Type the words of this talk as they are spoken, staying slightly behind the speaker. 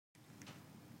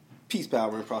Peace,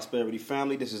 power, and prosperity,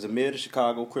 family. This is Amir, the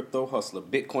Chicago crypto hustler,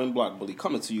 Bitcoin block bully,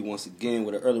 coming to you once again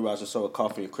with an early rising show of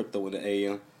coffee and crypto in the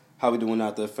AM. How we doing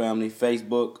out there, family?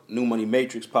 Facebook, New Money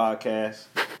Matrix podcast,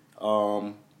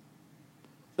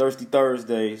 Thirsty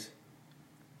Thursdays,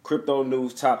 crypto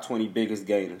news, top 20 biggest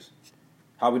gainers.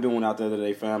 How we doing out there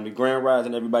today, family? Grand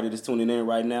rising, everybody that's tuning in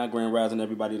right now. Grand rising,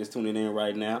 everybody that's tuning in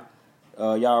right now.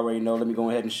 Y'all already know. Let me go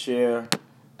ahead and share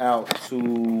out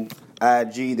to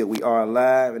IG that we are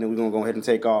live, and then we're going to go ahead and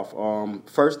take off.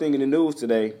 First thing in the news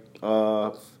today,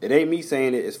 it ain't me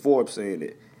saying it, it's Forbes saying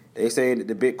it. They saying that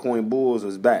the Bitcoin Bulls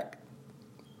is back.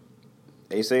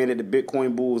 They saying that the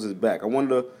Bitcoin Bulls is back. I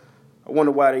wonder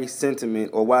why they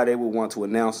sentiment or why they would want to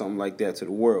announce something like that to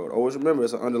the world. Always remember,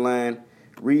 it's an underlying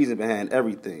reason behind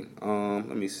everything.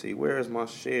 Let me see. Where is my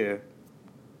share?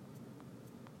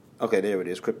 Okay, there it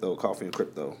is. Crypto, coffee, and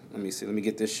crypto. Let me see. Let me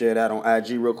get this shared out on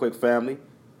IG real quick, family.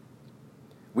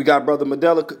 We got Brother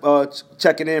Mandela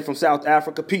checking in from South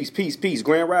Africa. Peace, peace, peace.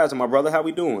 Grand rising, my brother. How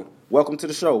we doing? Welcome to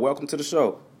the show. Welcome to the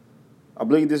show. I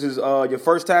believe this is your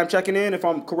first time checking in, if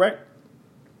I'm correct.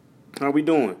 How we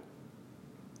doing?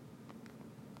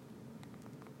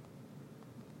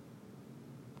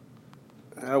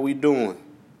 How we doing?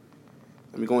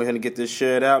 Let me go ahead and get this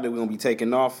shared out. Then we're going to be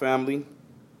taking off, family.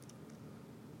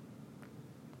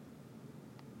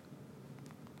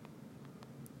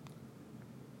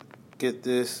 Get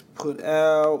this put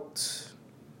out.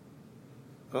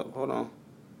 Oh, hold on.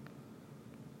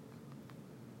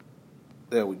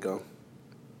 There we go.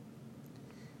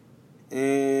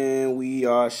 And we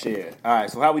are shared. All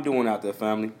right, so how we doing out there,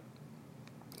 family?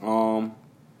 Did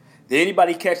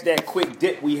anybody catch that quick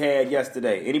dip we had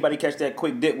yesterday? Anybody catch that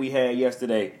quick dip we had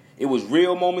yesterday? It was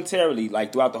real momentarily,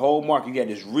 like throughout the whole market. You had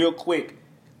this real quick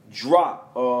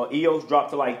drop. EOS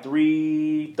dropped to like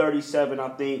 337, I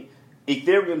think.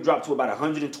 Ethereum dropped to about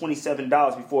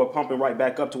 $127 before pumping right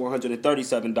back up to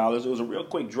 $137. It was a real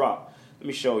quick drop. Let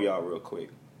me show y'all real quick.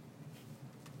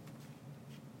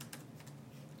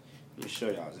 Let me show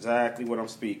y'all exactly what I'm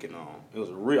speaking on. It was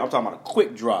I'm talking about a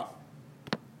quick drop.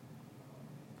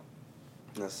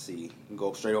 Let's see.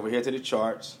 Go straight over here to the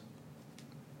charts.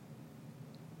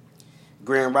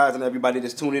 Grand rising, everybody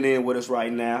that's tuning in with us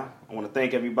right now. I want to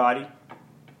thank everybody.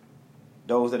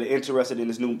 Those that are interested in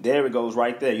this new, there it goes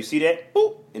right there. You see that?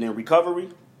 Boop. And then recovery.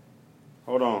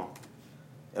 Hold on.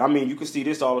 And I mean, you can see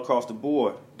this all across the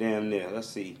board. Damn near. Let's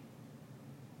see.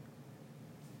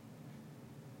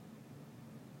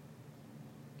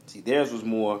 See, theirs was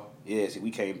more. Yeah, see,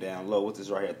 we came down low. What's this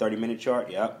right here? 30-minute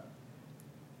chart? Yep.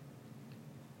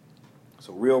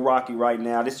 So real rocky right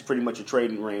now. This is pretty much a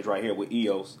trading range right here with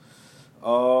EOS.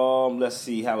 Let's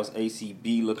see. How is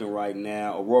ACB looking right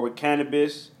now? Aurora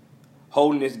Cannabis.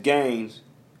 Holding its gains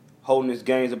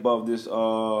above this,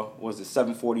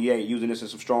 748, using this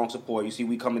as some strong support. You see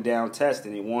we coming down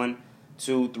testing it. 1,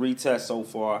 2, 3 tests so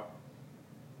far.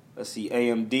 Let's see,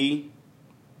 AMD.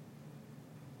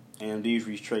 AMD's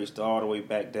retraced all the way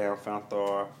back down, found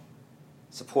our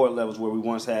support levels where we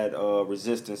once had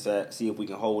resistance at. See if we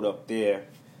can hold up there.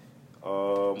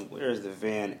 Where's the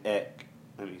Van Eck?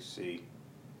 Let me see.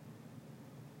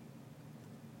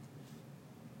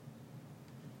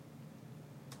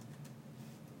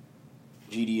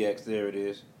 GDX, there it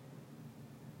is.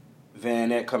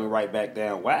 Van Eck coming right back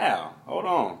down. Wow, hold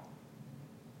on.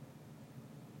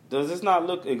 Does this not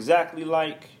look exactly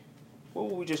like, what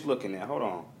were we just looking at? Hold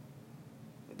on.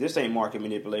 This ain't market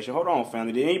manipulation. Hold on,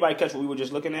 family. Did anybody catch what we were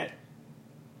just looking at?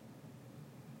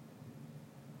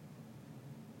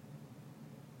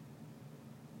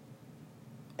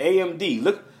 AMD.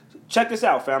 Look, check this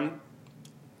out, family.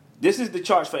 This is the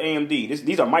charts for AMD.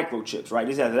 These are microchips, right?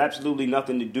 This has absolutely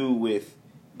nothing to do with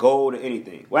gold or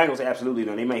anything. Well, I ain't gonna say absolutely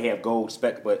nothing. They may have gold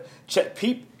spec, but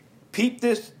peep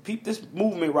this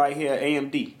movement right here,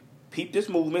 AMD. Peep this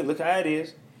movement. Look how it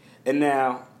is. And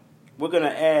now we're gonna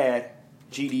add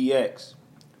GDX,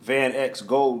 Van X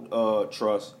Gold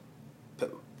Trust.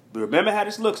 Remember how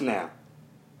this looks now.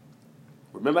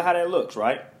 Remember how that looks,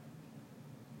 right?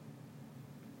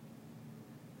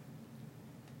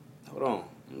 Hold on.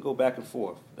 Let me go back and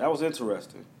forth. That was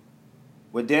interesting.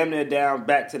 We're damn near down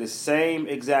back to the same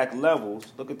exact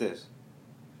levels. Look at this.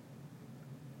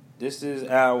 This is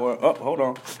our... Oh, hold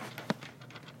on.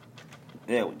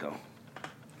 There we go.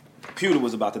 Computer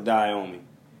was about to die on me.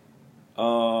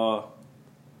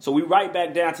 So we right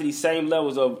back down to these same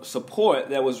levels of support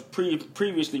that was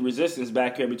previously resistance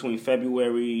back here between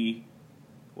February...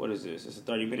 What is this? It's a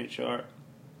 30-minute chart.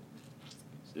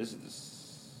 This is...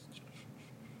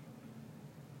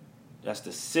 That's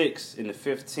the 6th and the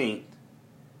 15th.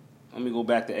 Let me go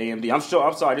back to AMD. I'm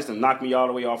sorry, this will knock me all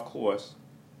the way off course.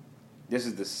 This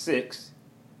is the 6th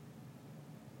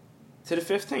to the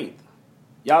 15th.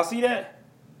 Y'all see that?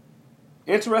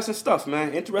 Interesting stuff,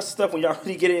 man. Interesting stuff when y'all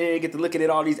really get in here and get to looking at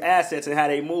all these assets and how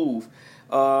they move.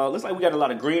 Looks like we got a lot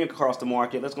of green across the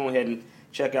market. Let's go ahead and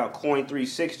check out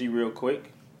Coin360 real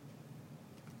quick.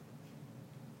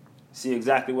 See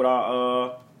exactly what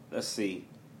our, let's see.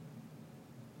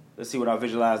 Let's see what our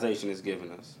visualization is giving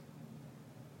us.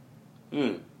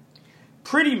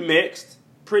 Pretty mixed.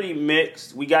 Pretty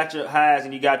mixed. We got your highs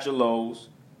and you got your lows.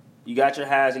 You got your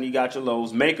highs and you got your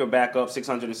lows. Maker back up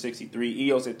 663.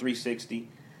 EOS at 360.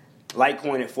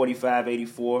 Litecoin at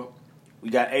 45.84. We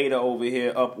got ADA over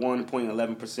here up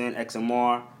 1.11%.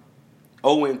 XMR.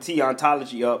 ONT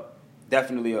Ontology up.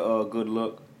 Definitely a good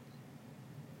look.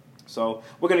 So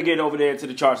we're going to get over there to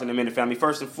the charts in a minute, family.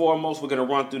 First and foremost, we're going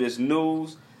to run through this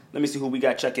news. Let me see who we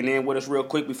got checking in with us real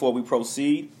quick before we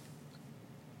proceed.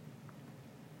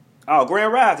 Oh,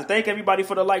 Grand Rising. Thank everybody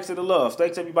for the likes and the loves.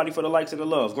 Thanks everybody for the likes and the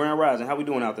loves. Grand Rising. How we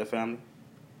doing out there, family?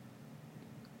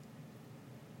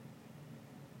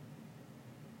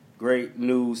 Great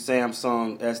news.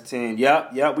 Samsung S10.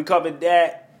 Yep. We covered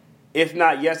that. If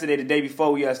not yesterday, the day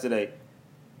before yesterday.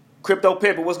 Crypto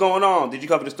Pimper, what's going on? Did you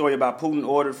cover the story about Putin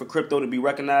ordered for crypto to be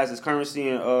recognized as currency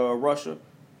in Russia?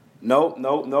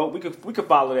 No. We could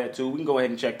follow that too. We can go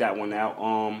ahead and check that one out.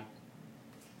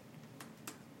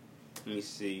 Let me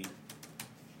see.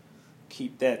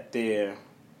 Keep that there.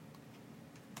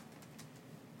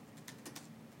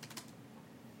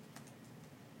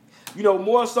 You know,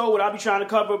 more so what I be trying to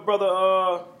cover,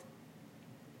 brother.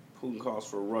 Putin calls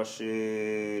for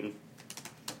Russian.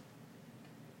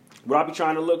 What I be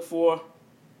trying to look for?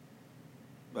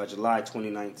 By July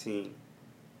 2019.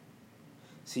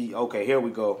 See, okay, here we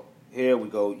go.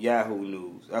 Yahoo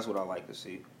News. That's what I like to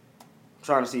see. I'm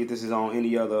trying to see if this is on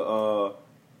any other,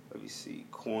 let me see,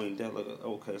 CoinDelegate.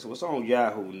 Okay, so it's on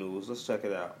Yahoo News. Let's check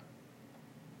it out.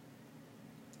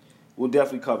 We'll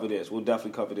definitely cover this.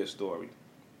 Story.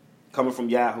 Coming from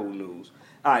Yahoo News.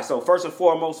 All right, so first and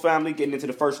foremost, family, getting into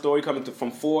the first story coming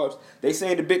from Forbes. They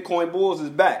saying the Bitcoin Bulls is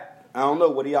back. I don't know.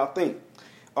 What do y'all think?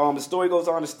 The story goes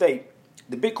on to state,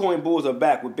 the Bitcoin Bulls are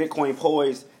back with Bitcoin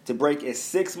poised to break its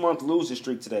 6-month losing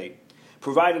streak today,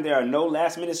 providing there are no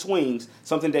last-minute swings,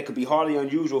 something that could be hardly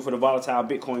unusual for the volatile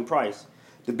Bitcoin price.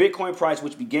 The Bitcoin price,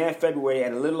 which began February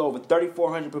at a little over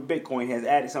 $3,400 per Bitcoin, has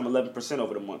added some 11%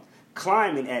 over the month,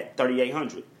 climbing at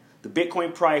 $3,800. The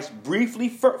Bitcoin price briefly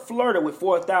flirted with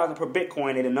 $4,000 per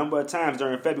Bitcoin at a number of times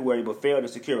during February, but failed to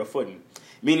secure a footing,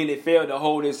 meaning it failed to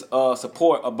hold its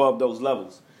support above those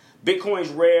levels. Bitcoin's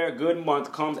rare good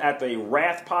month comes after a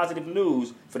raft positive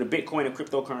news for the Bitcoin and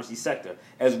cryptocurrency sector,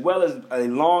 as well as a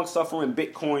long-suffering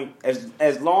Bitcoin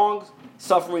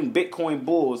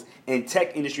bulls and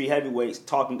tech industry heavyweights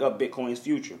talking up Bitcoin's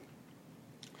future.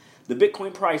 The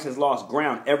Bitcoin price has lost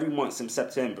ground every month since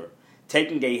September,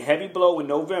 taking a heavy blow in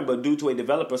November due to a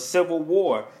developer civil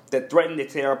war that threatened to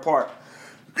tear apart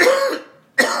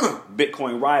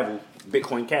Bitcoin rival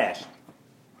Bitcoin Cash.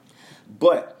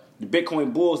 But the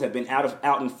Bitcoin bulls have been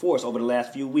out in force over the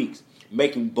last few weeks,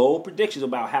 making bold predictions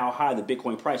about how high the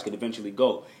Bitcoin price could eventually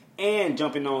go, and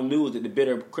jumping on news that the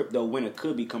bitter crypto winter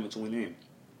could be coming to an end.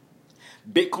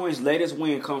 Bitcoin's latest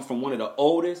win comes from one of the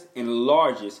oldest and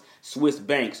largest Swiss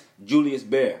banks, Julius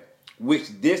Baer, which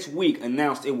this week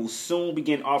announced it will soon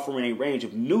begin offering a range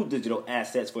of new digital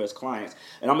assets for its clients.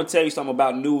 And I'm going to tell you something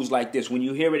about news like this. When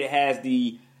you hear it,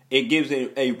 it gives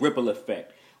a ripple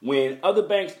effect. When other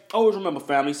banks, always remember,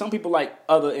 family, some people like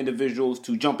other individuals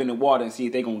to jump in the water and see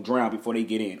if they're going to drown before they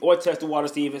get in. Or test the water,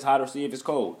 see if it's hot or see if it's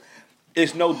cold.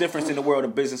 It's no difference in the world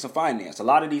of business and finance. A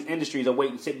lot of these industries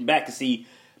are sitting back to see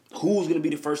who's going to be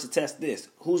the first to test this.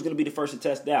 Who's going to be the first to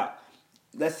test that.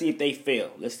 Let's see if they fail.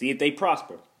 Let's see if they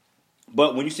prosper.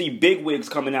 But when you see big wigs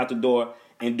coming out the door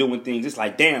and doing things, it's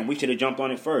like, damn, we should have jumped on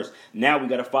it first. Now we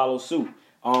got to follow suit.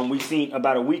 We've seen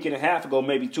about a week and a half ago,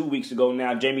 maybe 2 weeks ago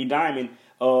now, Jamie Dimon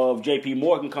of JP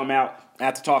Morgan come out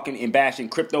after talking and bashing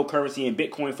cryptocurrency and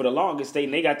Bitcoin for the longest, stating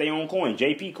they got their own coin,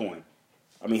 JP coin.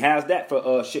 I mean, how's that for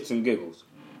shits and giggles?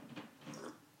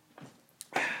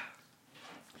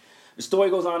 The story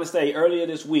goes on to say, earlier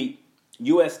this week,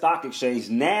 U.S. stock exchange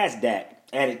NASDAQ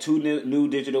added 2 new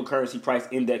digital currency price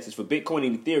indexes for Bitcoin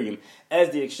and Ethereum as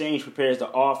the exchange prepares to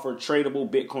offer tradable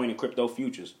Bitcoin and crypto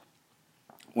futures.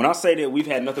 When I say that we've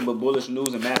had nothing but bullish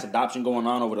news and mass adoption going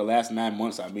on over the last 9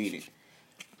 months, I mean it.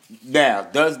 Now,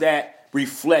 does that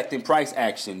reflect in price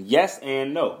action? Yes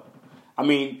and no. I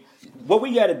mean, what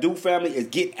we got to do, family, is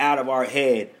get out of our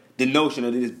head the notion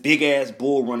of this big ass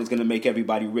bull run is going to make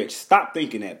everybody rich. Stop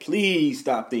thinking that. Please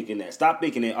stop thinking that. Stop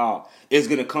thinking that, it's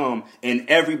going to come and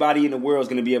everybody in the world is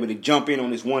going to be able to jump in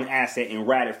on this one asset and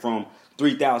ride it from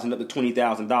 $3,000 up to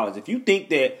 $20,000. If you think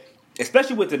that,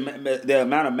 especially with the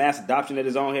amount of mass adoption that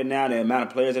is on here now, the amount of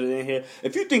players that are in here,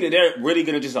 if you think that they're really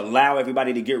going to just allow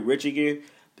everybody to get rich again,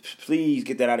 please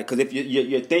get that out of it. Because if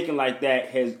you're thinking like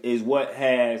that is what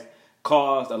has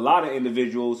caused a lot of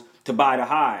individuals to buy the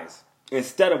highs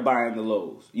instead of buying the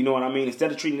lows. You know what I mean?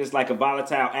 Instead of treating this like a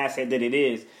volatile asset that it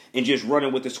is and just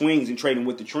running with the swings and trading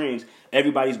with the trends,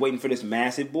 everybody's waiting for this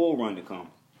massive bull run to come.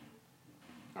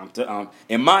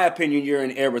 In my opinion, you're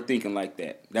in error thinking like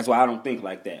that. That's why I don't think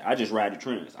like that. I just ride the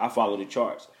trends. I follow the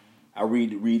charts. I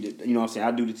read it. You know what I'm saying?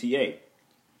 I do the TA.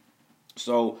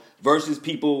 So versus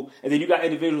people, and then you got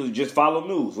individuals who just follow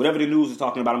news. Whatever the news is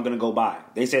talking about, I'm going to go buy.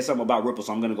 They said something about Ripple,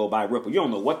 so I'm going to go buy Ripple. You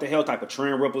don't know what the hell type of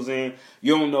trend Ripple's in.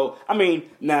 You don't know. I mean,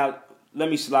 now, let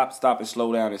me stop and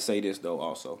slow down and say this, though,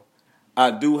 also.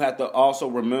 I do have to also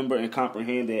remember and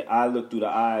comprehend that I look through the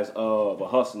eyes of a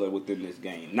hustler within this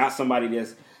game. Not somebody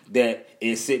that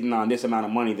is sitting on this amount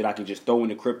of money that I can just throw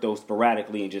into crypto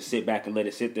sporadically and just sit back and let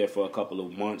it sit there for a couple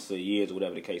of months or years or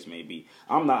whatever the case may be.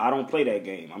 I don't play that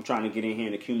game. I'm trying to get in here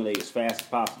and accumulate as fast as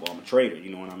possible. I'm a trader,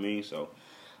 you know what I mean? So,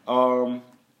 let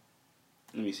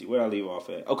me see, where did I leave off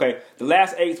at? Okay, the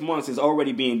last 8 months is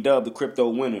already being dubbed the crypto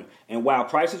winter. And while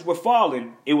prices were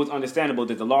falling, it was understandable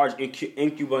that the large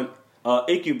incumbent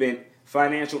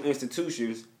financial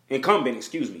institutions Incumbent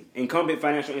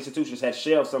financial institutions had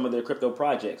shelved some of their crypto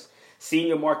projects.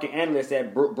 Senior market analyst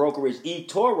at brokerage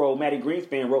eToro, Matty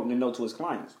Greenspan, wrote in a note to his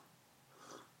clients.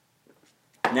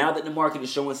 Now that the market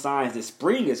is showing signs that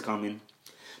spring is coming,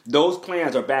 those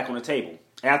plans are back on the table.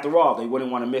 After all, they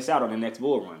wouldn't want to miss out on the next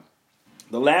bull run.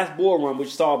 The last bull run,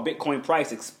 which saw Bitcoin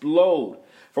price explode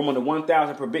from under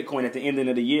 1,000 per Bitcoin at the end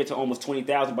of the year to almost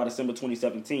 20,000 by December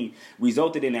 2017,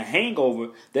 resulted in a hangover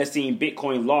that seen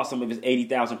Bitcoin lost some of its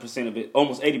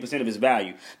almost 80% of its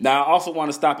value. Now, I also want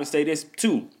to stop and say this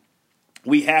too.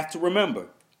 We have to remember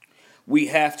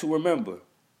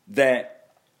that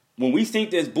when we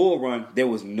think this bull run, there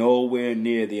was nowhere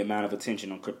near the amount of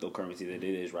attention on cryptocurrency that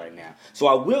it is right now. So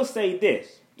I will say this,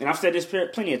 and I've said this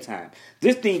plenty of times.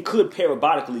 This thing could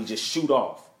parabolically just shoot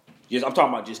off. I'm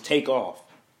talking about just take off.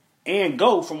 And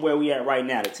go from where we at right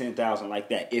now to 10,000 like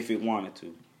that if it wanted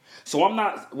to. So I'm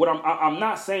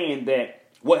not saying that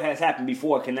what has happened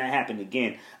before cannot happen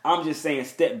again. I'm just saying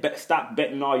stop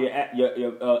betting all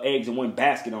your eggs in one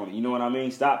basket on it. You know what I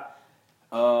mean? Stop.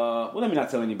 Let me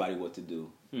not tell anybody what to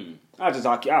do.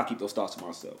 I'll keep those thoughts to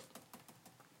myself.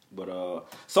 But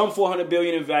some $400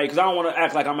 billion in value, because I don't want to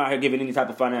act like I'm out here giving any type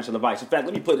of financial advice. In fact,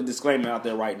 let me put a disclaimer out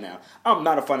there right now. I'm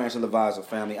not a financial advisor,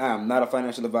 family. I am not a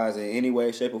financial advisor in any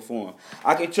way, shape, or form.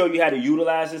 I can show you how to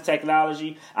utilize this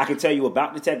technology. I can tell you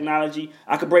about the technology.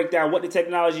 I can break down what the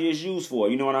technology is used for.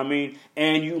 You know what I mean?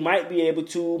 And you might be able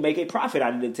to make a profit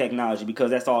out of the technology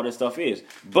because that's all this stuff is.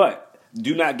 But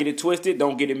do not get it twisted.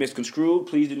 Don't get it misconstrued.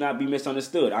 Please do not be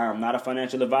misunderstood. I am not a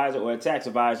financial advisor or a tax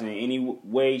advisor in any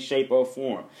way, shape, or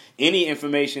form. Any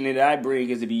information that I bring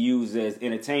is to be used as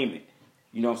entertainment.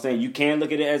 You know what I'm saying? You can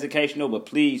look at it as educational, but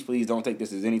please don't take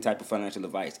this as any type of financial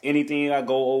advice. Anything that I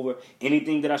go over,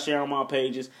 anything that I share on my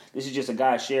pages, this is just a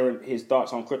guy sharing his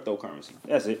thoughts on cryptocurrency.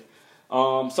 That's it.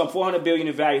 Some $400 billion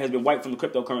in value has been wiped from the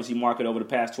cryptocurrency market over the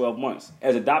past 12 months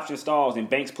as adoption stalls and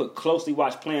banks put closely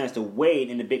watched plans to wade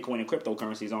into Bitcoin and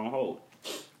cryptocurrencies on hold.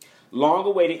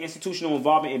 Long-awaited institutional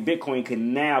involvement in Bitcoin could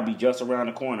now be just around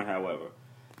the corner, however.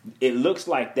 It looks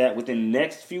like that within the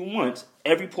next few months,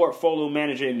 every portfolio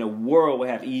manager in the world will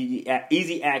have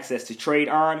easy access to trade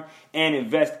on and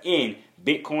invest in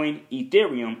Bitcoin,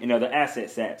 Ethereum, and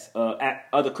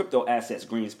other crypto assets,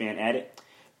 Greenspan added.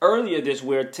 Earlier this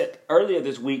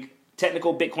week,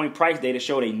 technical Bitcoin price data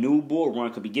showed a new bull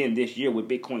run could begin this year with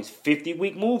Bitcoin's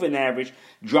 50-week moving average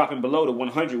dropping below the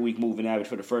 100-week moving average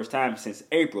for the first time since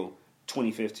April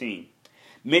 2015.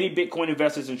 Many Bitcoin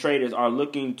investors and traders are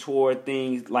looking toward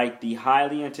things like the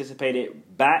highly anticipated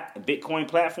Bitcoin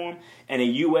platform and a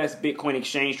U.S. Bitcoin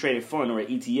exchange traded fund or an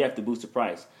ETF to boost the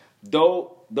price.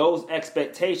 Though those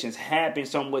expectations have been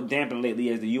somewhat dampened lately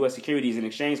as the U.S. Securities and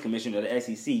Exchange Commission, or the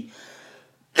SEC,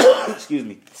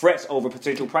 frets over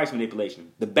potential price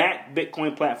manipulation. The Bakkt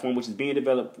Bitcoin platform, which is being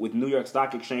developed with New York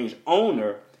Stock Exchange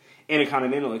owner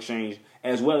Intercontinental Exchange,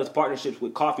 as well as partnerships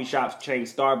with coffee shops chain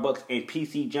Starbucks and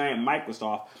PC giant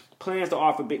Microsoft, plans to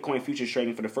offer Bitcoin futures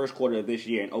trading for the first quarter of this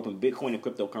year and open Bitcoin and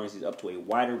cryptocurrencies up to a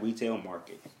wider retail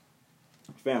market.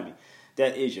 Family,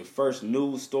 that is your first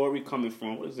news story coming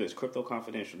from, what is this? Crypto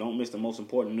Confidential. Don't miss the most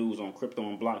important news on crypto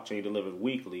and blockchain delivered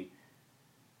weekly.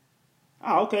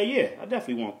 Oh, okay, yeah. I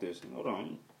definitely want this. Hold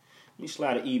on. Let me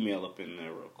slide an email up in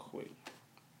there real quick.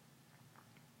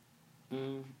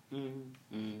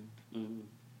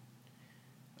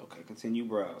 Okay, continue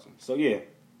browsing. So, yeah.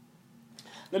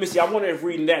 Let me see. I wonder if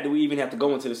reading that, do we even have to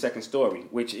go into the second story,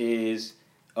 which is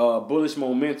bullish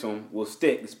momentum will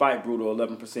stick despite brutal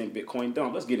 11% Bitcoin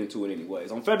dump. Let's get into it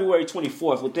anyways. On February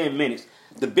 24th, within minutes,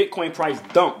 the Bitcoin price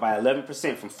dumped by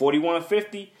 11% from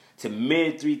 4150 to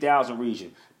mid 3,000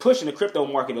 region, pushing the crypto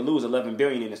market to lose 11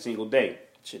 billion in a single day.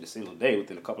 Shit, a single day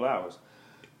within a couple hours.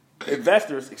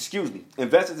 Investors expected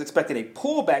a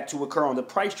pullback to occur on the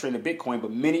price trend of Bitcoin, but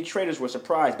many traders were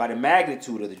surprised by the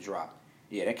magnitude of the drop.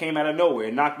 Yeah, that came out of nowhere.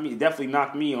 It definitely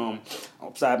knocked me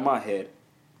upside my head.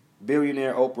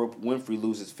 Billionaire Oprah Winfrey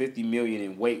loses 50 million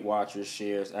in Weight Watchers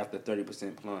shares after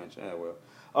 30% plunge.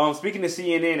 Speaking to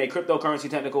CNN, a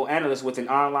cryptocurrency technical analyst with an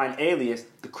online alias,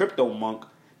 the Crypto Monk,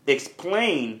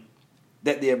 explained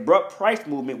that the abrupt price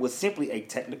movement was simply a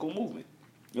technical movement.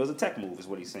 It was a tech move, is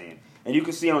what he's saying. And you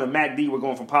can see on the MACD, we're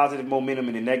going from positive momentum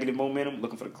into negative momentum,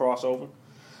 looking for the crossover.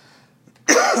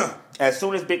 As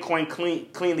soon as Bitcoin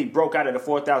cleanly broke out of the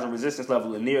 4,000 resistance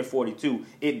level and near 42,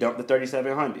 it dumped to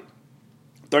 3,700.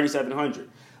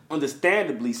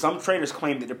 Understandably, some traders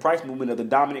claim that the price movement of the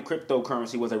dominant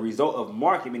cryptocurrency was a result of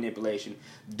market manipulation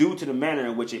due to the manner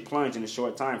in which it plunged in a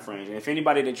short time frame. And if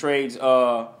anybody that trades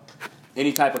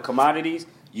any type of commodities,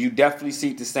 you definitely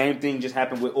see the same thing just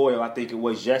happened with oil. I think it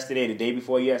was yesterday, the day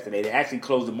before yesterday. They actually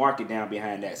closed the market down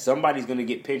behind that. Somebody's going to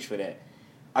get pinched for that.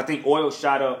 I think oil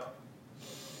shot up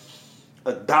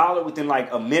 $1 within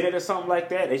like a minute or something like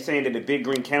that. They're saying that the big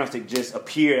green candlestick just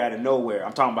appeared out of nowhere.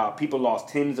 I'm talking about people lost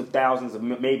tens of thousands of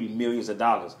maybe millions of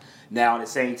dollars. Now, at the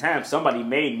same time, somebody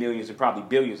made millions and probably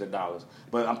billions of dollars.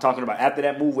 But I'm talking about after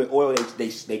that move with oil,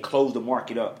 they closed the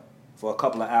market up for a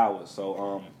couple of hours.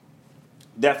 So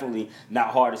definitely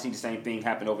not hard to see the same thing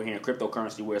happen over here in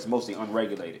cryptocurrency where it's mostly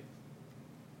unregulated.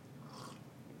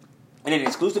 In an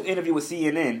exclusive interview with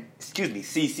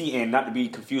CCN, not to be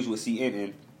confused with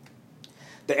CNN,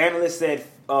 the analyst said,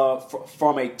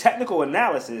 from a technical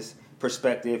analysis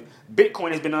perspective,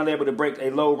 Bitcoin has been unable to break a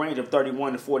low range of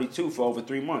 31 to 42 for over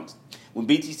 3 months. When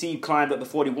BTC climbed up to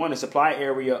 41, the supply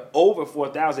area over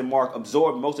 4,000 mark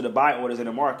absorbed most of the buy orders in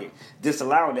the market,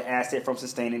 disallowing the asset from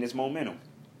sustaining its momentum.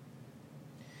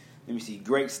 Let me see.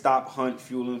 Great stop hunt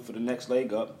fueling for the next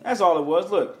leg up. That's all it was.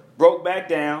 Look, broke back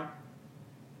down.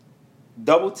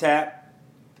 Double tap.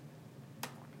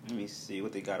 Let me see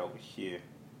what they got over here.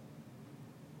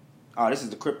 Oh, this is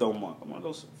the Crypto Monk. I'm going to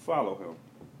go follow him.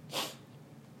 I'm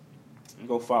going to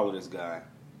go follow this guy.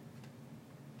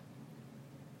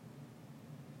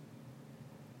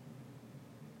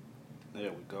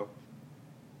 There we go.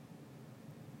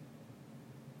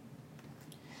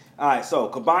 All right, so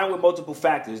combined with multiple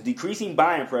factors, decreasing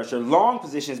buying pressure, long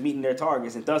positions meeting their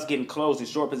targets, and thus getting closed and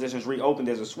short positions reopened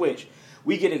as a switch,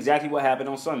 we get exactly what happened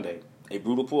on Sunday, a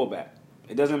brutal pullback.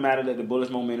 It doesn't matter that the bullish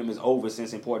momentum is over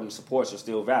since important supports are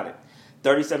still valid.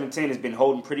 3710 has been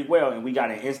holding pretty well, and we got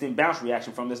an instant bounce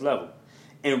reaction from this level.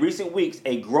 In recent weeks,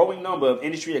 a growing number of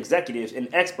industry executives and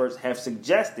experts have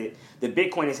suggested that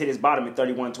Bitcoin has hit its bottom at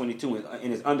 3122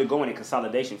 and is undergoing a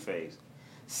consolidation phase.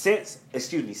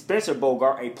 Spencer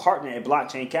Bogart, a partner at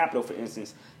Blockchain Capital, for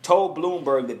instance, told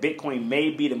Bloomberg that Bitcoin may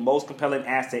be the most compelling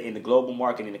asset in the global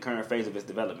market in the current phase of its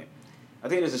development. I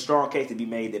think there's a strong case to be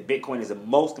made that Bitcoin is the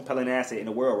most compelling asset in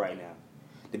the world right now.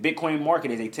 The Bitcoin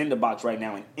market is a tinderbox right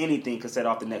now, and anything could set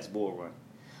off the next bull run.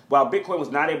 While Bitcoin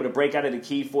was not able to break out of the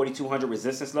key 4,200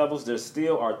 resistance levels, there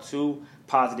still are two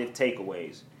positive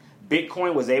takeaways.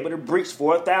 Bitcoin was able to breach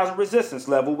 4,000 resistance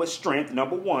level with strength,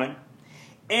 number one,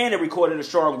 and it recorded a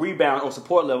strong rebound on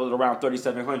support level at around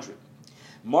 3,700.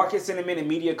 Market sentiment and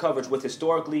media coverage, which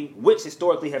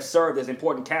historically have served as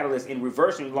important catalysts in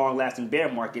reversing long-lasting bear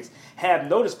markets, have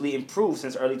noticeably improved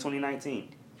since early 2019.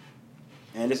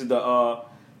 And this is the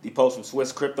post from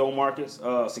Swiss crypto markets,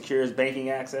 secures banking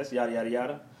access, yada yada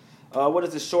yada. What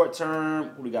is the short term?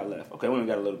 What do we got left? Okay, we only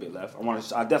got a little bit left.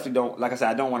 I definitely don't. Like I said,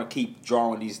 I don't want to keep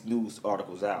drawing these news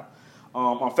articles out.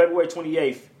 On February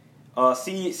 28th,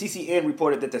 CCN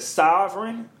reported that the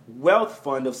Sovereign Wealth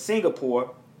Fund of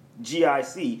Singapore,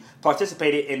 GIC,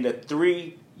 participated in the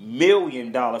 $3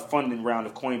 million funding round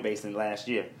of Coinbase in last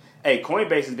year. Hey,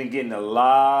 Coinbase has been getting a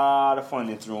lot of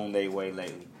funding thrown their way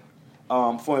lately.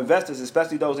 For investors,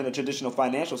 especially those in the traditional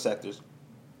financial sectors,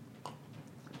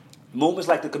 movements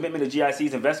like the commitment of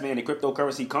GIC's investment in a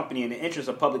cryptocurrency company and the interest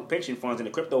of public pension funds in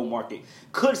the crypto market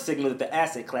could signal that the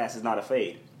asset class is not a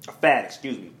fad.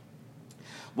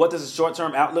 What does the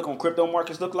short-term outlook on crypto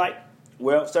markets look like?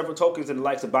 Well, several tokens in the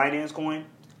likes of Binance Coin,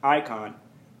 Icon,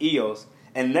 EOS,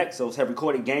 and Nexos have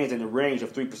recorded gains in the range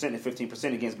of 3% and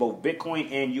 15% against both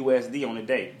Bitcoin and USD on the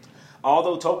day.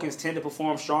 Although tokens tend to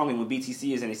perform strongly when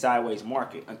BTC is in a sideways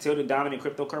market, until the dominant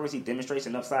cryptocurrency demonstrates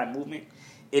an upside movement,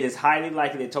 it is highly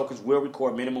likely that tokens will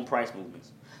record minimum price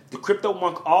movements. The crypto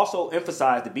monk also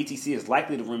emphasized that BTC is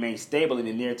likely to remain stable in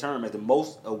the near term as the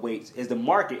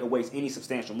market awaits any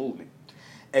substantial movement.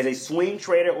 As a swing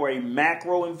trader or a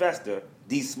macro investor,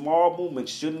 these small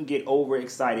movements shouldn't get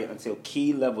overexcited until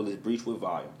key level is breached with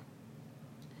volume.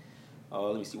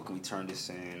 Let me see, what can we turn this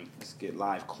in? Let's get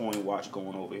live coin watch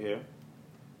going over here.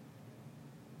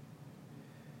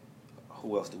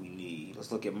 Who else do we need?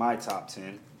 Let's look at my top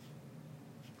 10.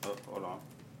 Oh, hold on.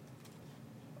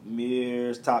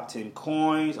 Amir's top 10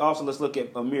 coins. Also, let's look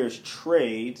at Amir's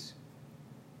trades.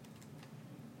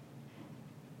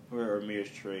 Where are Amir's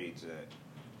trades at?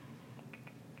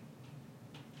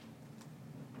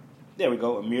 There we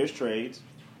go, Amir's trades.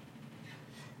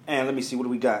 And let me see, what do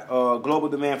we got? Global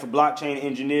demand for blockchain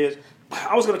engineers.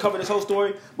 I was going to cover this whole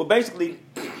story, but basically,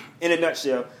 in a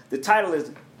nutshell, the title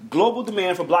is Global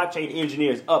Demand for Blockchain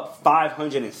Engineers up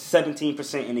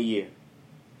 517% in a year.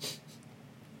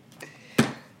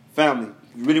 Family,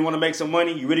 you really want to make some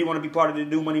money? You really want to be part of the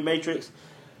new money matrix?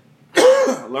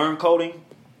 Learn coding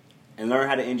and learn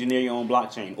how to engineer your own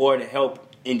blockchain, or to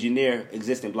help engineer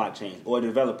existing blockchains or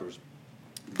developers.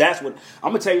 That's what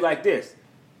I'm gonna tell you like this.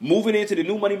 Moving into the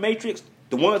new money matrix,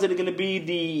 the ones that are gonna be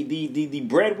the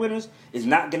breadwinners is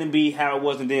not gonna be how it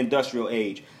was in the industrial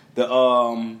age. The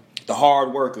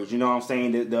hard workers, you know what I'm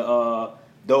saying?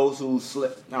 Those who I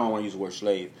don't want to use the word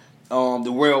slave.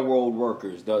 The railroad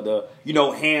workers, the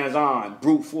hands-on,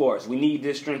 brute force. We need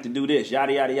this strength to do this,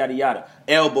 yada yada yada yada.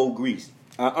 Elbow grease.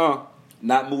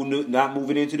 Not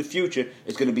moving into the future.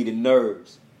 It's gonna be the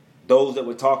nerds. Those that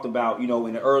were talked about, in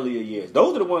the earlier years.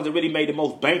 Those are the ones that really made the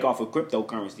most bank off of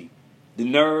cryptocurrency. The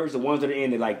nerds, the ones that are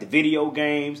into like the video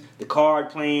games, the card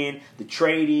playing, the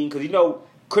trading. Because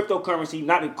cryptocurrency,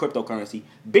 not the cryptocurrency,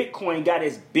 Bitcoin got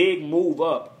its big move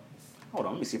up. Hold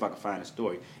on, let me see if I can find a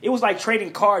story. It was like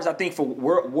trading cards, I think, for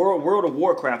World of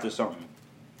Warcraft or something.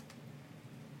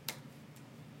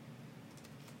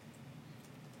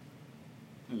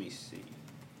 Let me see.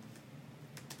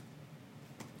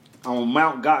 On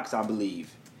Mount Gox, I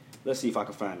believe. Let's see if I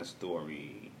can find the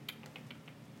story.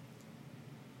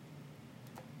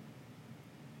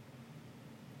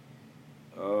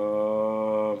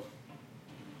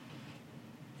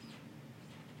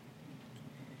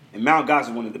 And Mount Gox is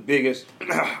one of the biggest.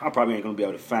 I probably ain't going to be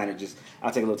able to find it. I'll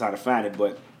take a little time to find it.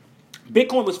 But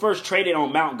Bitcoin was first traded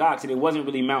on Mount Gox, and it wasn't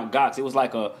really Mount Gox. It was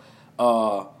like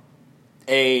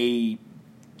a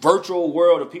virtual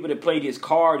world of people that play this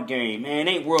card game. Man,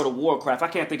 it ain't World of Warcraft. I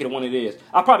can't think of the one it is.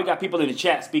 I probably got people in the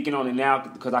chat speaking on it now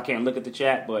because I can't look at the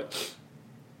chat. But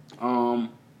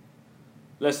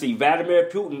let's see. Vladimir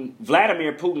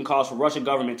Putin calls for Russian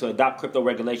government to adopt crypto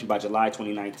regulation by July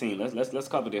 2019. Let's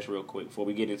cover this real quick before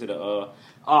we get into the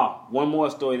one more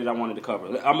story that I wanted to cover.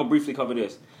 I'm gonna briefly cover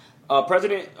this.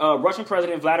 Russian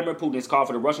President Vladimir Putin has called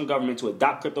for the Russian government to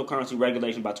adopt cryptocurrency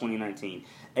regulation by 2019.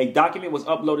 A document was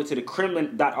uploaded to the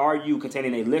Kremlin.ru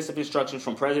containing a list of instructions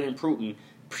from President Putin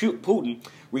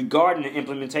regarding the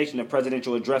implementation of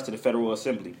presidential address to the Federal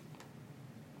Assembly.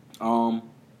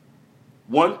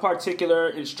 One particular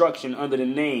instruction under the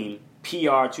name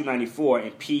PR-294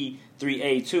 and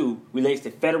P3A2 relates to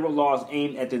federal laws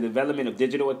aimed at the development of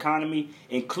digital economy,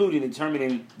 including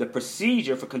determining the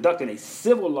procedure for conducting a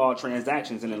civil law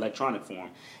transactions in electronic form,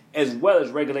 as well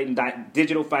as regulating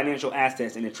digital financial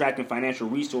assets and attracting financial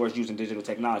resources using digital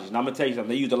technologies. And I'm going to tell you something.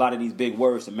 They use a lot of these big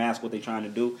words to mask what they're trying to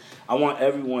do. I want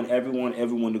everyone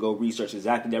to go research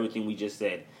exactly everything we just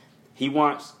said. He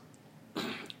wants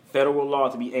federal law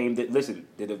to be aimed at,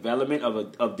 the development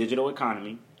of digital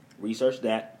economy, research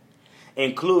that,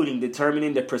 including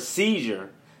determining the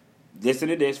procedure, listen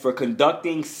to this, for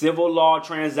conducting civil law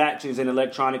transactions in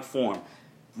electronic form.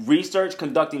 Research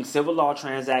conducting civil law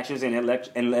transactions in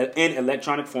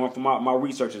electronic form for my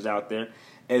researchers out there,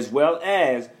 as well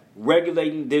as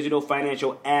regulating digital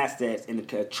financial assets and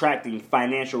attracting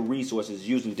financial resources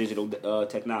using digital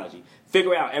technology.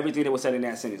 Figure out everything that was said in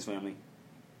that sentence, family.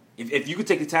 If you could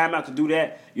take the time out to do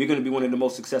that, you're going to be one of the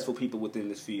most successful people within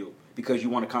this field because you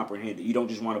want to comprehend it. You don't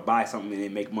just want to buy something and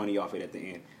then make money off it at the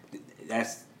end.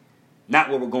 That's not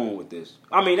where we're going with this.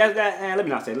 I mean, let me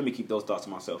not say it. Let me keep those thoughts to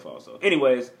myself also.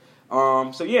 Anyways,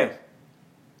 so yeah,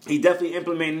 he definitely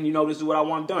implementing, this is what I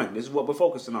want done. This is what we're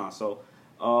focusing on. So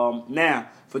now,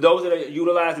 for those that are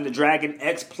utilizing the Dragon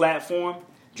X platform,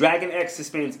 Dragon X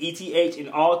suspends ETH and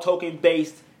all token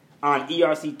based on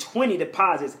ERC20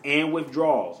 deposits and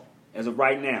withdrawals as of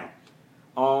right now.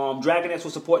 DragonX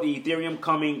will support the Ethereum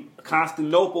coming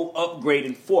Constantinople upgrade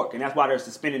and fork, and that's why they're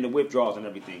suspending the withdrawals and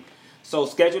everything. So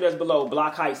scheduled as below,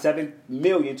 block height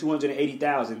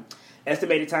 7,280,000.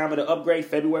 Estimated time of the upgrade,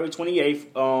 February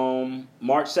 28th,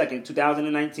 March 2nd,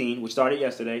 2019, which started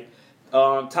yesterday.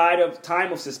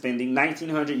 Time of suspending,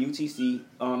 1900 UTC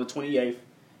on the 28th.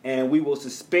 And we will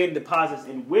suspend deposits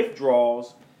and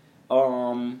withdrawals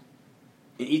in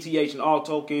ETH and all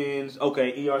tokens.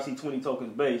 Okay, ERC20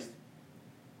 tokens based.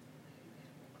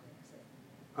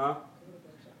 Huh?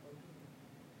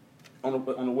 On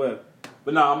the web.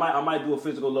 But no, I might do a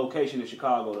physical location in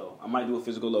Chicago though. I might do a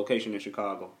physical location in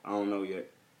Chicago. I don't know yet,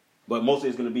 but mostly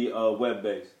it's gonna be web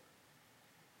based.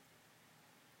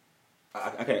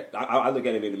 I'll look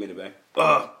at it in a minute, man.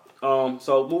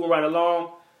 So moving right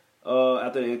along.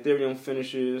 After the Ethereum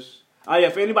finishes. Oh yeah,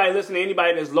 for anybody listening,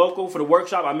 anybody that's local for the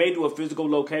workshop, I may do a physical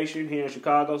location here in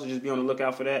Chicago, so just be on the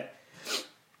lookout for that.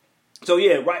 So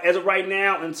yeah, right as of right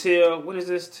now, until when is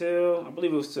this till? I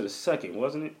believe it was to the 2nd,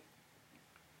 wasn't it?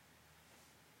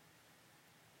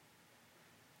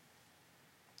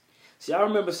 See, I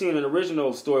remember seeing an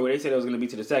original story where they said it was going to be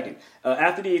to the 2nd.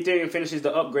 After the Ethereum finishes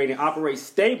the upgrade and operates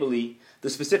stably, the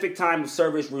specific time of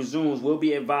service resumes will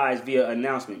be advised via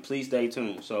announcement. Please stay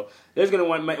tuned. So they're going to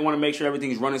want to make sure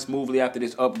everything's running smoothly after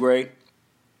this upgrade.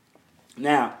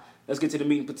 Now, let's get to the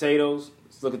meat and potatoes.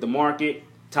 Let's look at the market.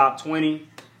 Top 20.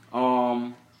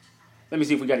 Let me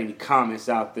see if we got any comments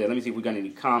out there.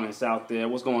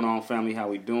 What's going on, family? How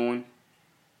we doing?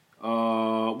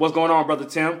 What's going on, Brother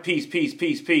Tim? Peace.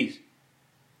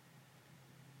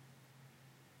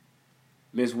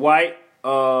 Miss White,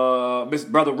 Miss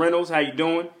Brother Reynolds, how you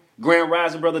doing? Grand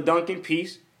Rising, Brother Duncan,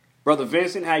 peace. Brother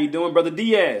Vincent, how you doing? Brother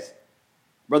Diaz,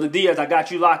 I got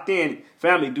you locked in.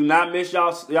 Family, do not miss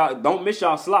y'all don't miss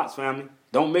y'all slots, family.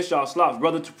 Don't miss y'all slots.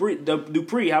 Brother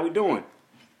Dupree, how we doing?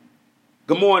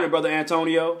 Good morning, Brother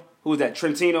Antonio. Who is that?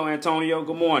 Trentino Antonio,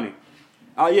 good morning.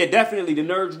 Oh, yeah, definitely, the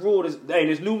nerds rule.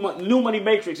 This new money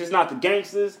matrix. It's not the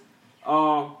gangsters.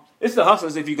 It's the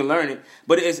hustlers if you can learn it,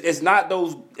 but it's not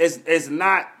those. It's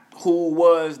not who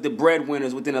was the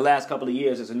breadwinners within the last couple of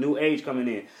years. It's a new age coming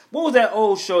in. What was that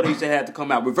old show they used to have to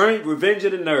come out? Revenge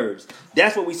of the Nerds.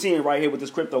 That's what we're seeing right here with this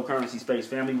cryptocurrency space,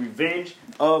 family. Revenge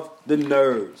of the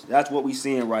Nerds. That's what we're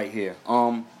seeing right here.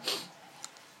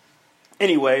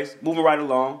 Anyways, moving right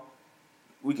along,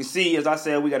 we can see, as I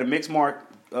said, we got a mixed mark.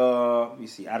 Let me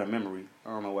see, out of memory.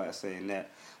 I don't know why I'm saying that.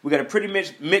 We got a pretty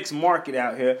mixed market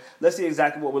out here. Let's see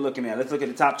exactly what we're looking at. Let's look at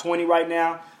the top 20 right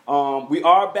now. We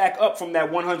are back up from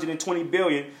that 120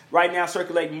 billion. Right now,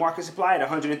 circulating market supply at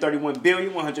 131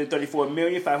 billion, 134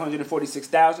 million,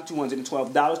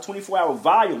 546,212 dollars. 24-hour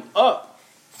volume up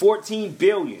 14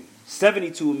 billion,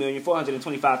 72 million,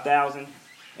 425,000,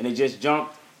 and it just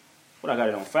jumped. What, I got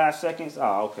it on 5 seconds?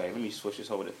 Oh, okay. Let me switch this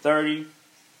over to 30.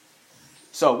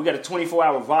 So we got a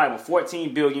 24-hour volume of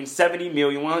 14 billion, 70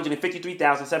 million,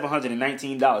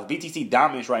 153,719 dollars. BTC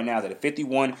dominance right now is at a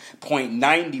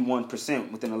 51.91%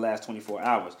 within the last 24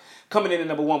 hours. Coming in at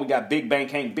number one, we got Big Bang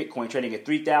Hank Bitcoin trading at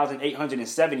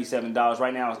 $3,877.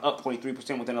 Right now, it's up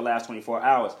 0.3% within the last 24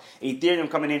 hours. Ethereum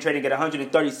coming in trading at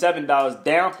 $137,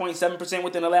 down 0.7%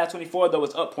 within the last 24, though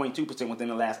it's up 0.2% within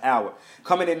the last hour.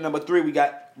 Coming in at number three, we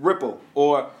got Ripple,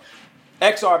 or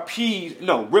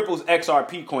Ripple's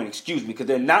XRP coin, excuse me, because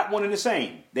they're not one and the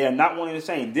same. They are not one and the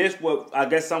same. This, what I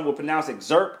guess some will pronounce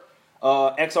XRP,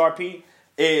 XRP,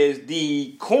 is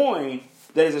the coin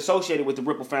that is associated with the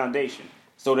Ripple Foundation.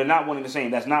 So they're not one and the same.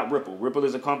 That's not Ripple. Ripple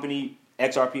is a company.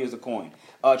 XRP is a coin.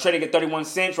 Trading at 31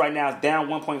 cents right now. It's down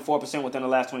 1.4% within the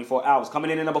last 24 hours.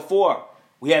 Coming in at number four,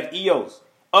 we have EOS.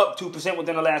 Up 2%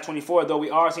 within the last 24, though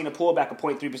we are seeing a pullback of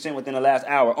 0.3% within the last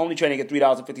hour. Only trading at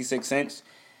 $3.56.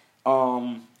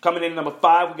 Coming in at number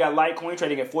five, we got Litecoin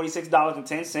trading at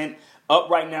 $46.10, up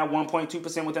right now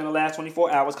 1.2% within the last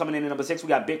 24 hours. Coming in at number six, we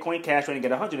got Bitcoin Cash trading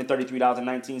at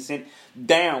 $133.19,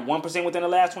 down 1% within the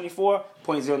last 24,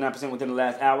 0.09% within the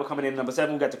last hour. Coming in at number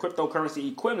seven, we got the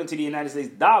cryptocurrency equivalent to the United States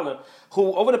dollar,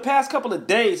 who over the past couple of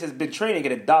days has been trading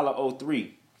at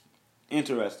 $1.03.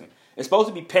 Interesting. It's supposed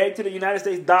to be pegged to the United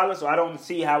States dollar, so I don't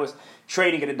see how it's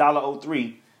trading at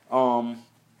 $1.03.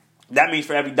 That means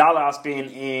for every dollar I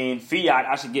spend in fiat,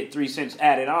 I should get 3 cents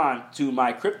added on to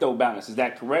my crypto balance. Is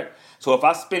that correct? So if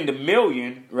I spend $1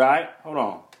 million, right? Hold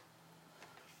on.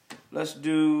 Let's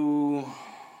do...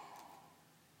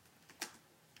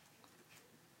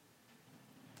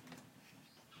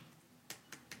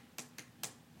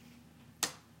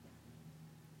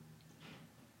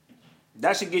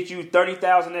 That should get you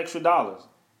 30,000 extra dollars.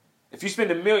 If you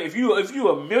spend $1 million, if you a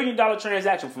 $1 million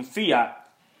transaction from fiat,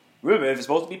 remember, if it's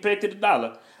supposed to be pegged to the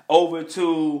dollar, over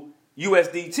to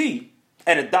USDT,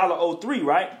 at $1.03,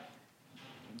 right?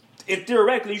 And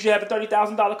theoretically, you should have a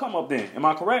 $30,000 come up then. Am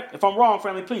I correct? If I'm wrong,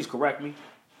 family, please correct me.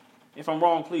 If I'm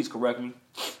wrong, please correct me.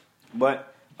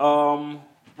 But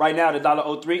right now, the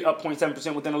 $1.03 up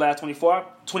 0.7% within the last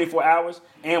 24 hours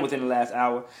and within the last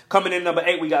hour. Coming in number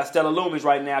 8, we got Stellar Lumens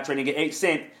right now trading at 8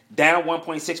 cents, down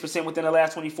 1.6% within the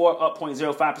last 24, up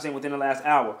 0.05% within the last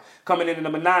hour. Coming in at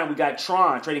number 9, we got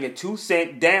Tron trading at 2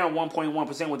 cents, down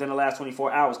 1.1% within the last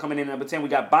 24 hours. Coming in at number 10, we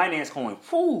got Binance Coin.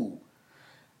 Whew.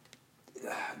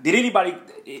 Did anybody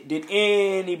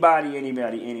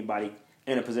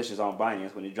in the positions on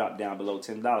Binance when it dropped down below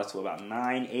 $10 to about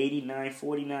 $9.80,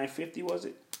 $9.40, $9.50, was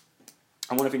it?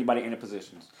 I wonder if anybody in the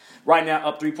positions. Right now,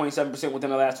 up 3.7%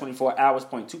 within the last 24 hours,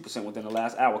 0.2% within the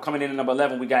last hour. Coming in at number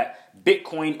 11, we got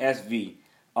Bitcoin SV,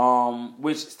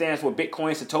 which stands for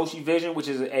Bitcoin Satoshi Vision, which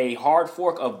is a hard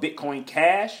fork of Bitcoin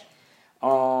Cash,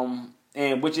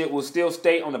 and which it will still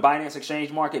stay on the Binance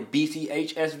Exchange Market,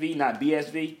 BCHSV, not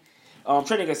BSV.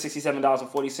 Trading at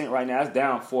 $67.40 right now. It's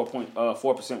down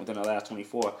 4% within the last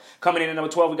 24. Coming in at number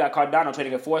 12, we got Cardano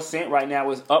trading at 4 cents. Right now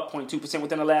it's up 0.2%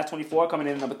 within the last 24. Coming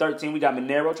in at number 13, we got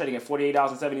Monero trading at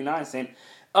 $48.79,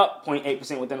 up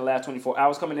 0.8% within the last 24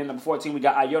 hours. Coming in at number 14, we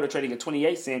got IOTA trading at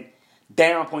 28 cents,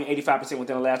 down 0.85%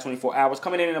 within the last 24 hours.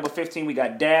 Coming in at number 15, we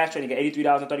got Dash trading at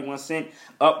 $83.31,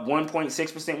 up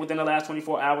 1.6% within the last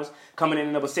 24 hours. Coming in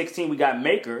at number 16, we got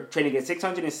Maker trading at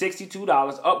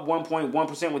 $662, up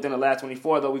 1.1% within the last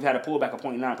 24, though we've had a pullback of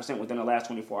 0.9% within the last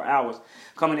 24 hours.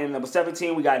 Coming in at number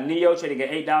 17, we got Neo trading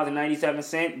at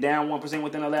 $8.97, down 1%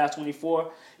 within the last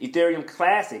 24. Ethereum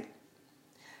Classic,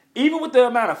 even with the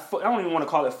amount of, I don't even want to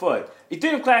call it FUD.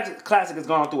 Ethereum Classic has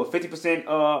gone through a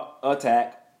 50%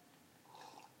 attack.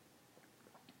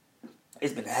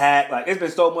 It's been hacked. Like, it's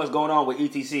been so much going on with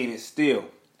ETC, and it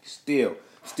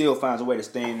still finds a way to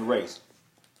stay in the race.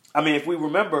 I mean, if we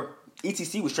remember,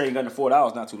 ETC was trading under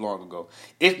 $4 not too long ago.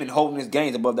 It's been holding its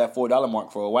gains above that $4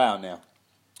 mark for a while now.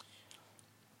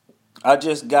 I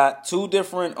just got 2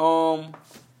 different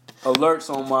alerts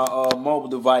on my mobile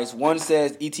device. One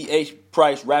says ETH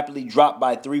price rapidly dropped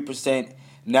by 3%.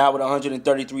 Now at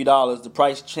 $133. The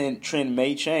price trend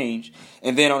may change.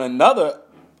 And then on another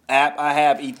app, I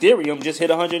have Ethereum just hit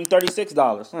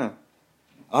 $136.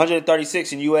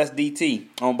 136 in USDT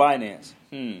on Binance.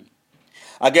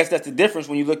 I guess that's the difference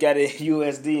when you look at it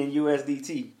USD and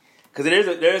USDT. Because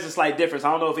there is a slight difference.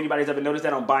 I don't know if anybody's ever noticed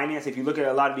that on Binance. If you look at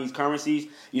a lot of these currencies,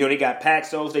 you know, they got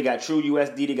Paxos, they got True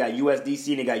USD, they got USDC,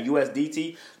 and they got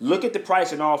USDT. Look at the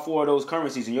price in all 4 of those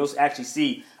currencies, and you'll actually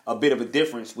see a bit of a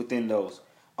difference within those.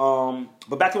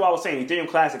 But back to what I was saying, Ethereum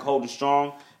Classic holding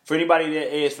strong. For anybody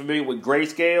that is familiar with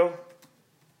Grayscale,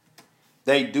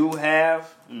 they do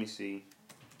have, let me see.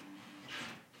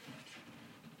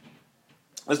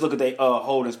 Let's look at their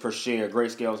holdings per share.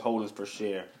 Grayscale's holdings per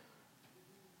share.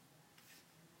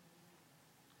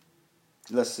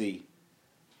 Let's see.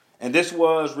 And this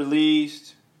was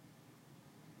released.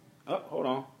 Oh, hold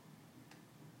on.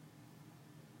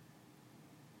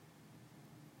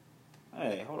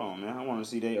 Hey, hold on, man. I want to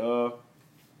see they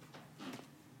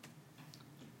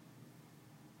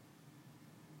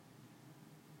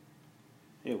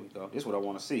Here we go. This is what I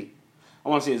want to see. I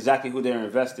want to see exactly who they're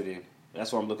invested in.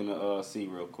 That's what I'm looking to see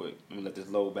real quick. Let me let this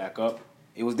load back up.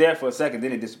 It was there for a second,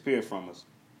 then it disappeared from us.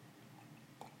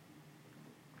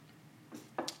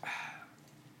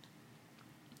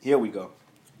 Here we go.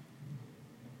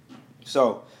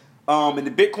 So, in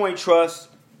the Bitcoin Trust,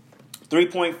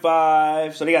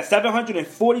 3.5. So they got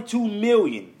 742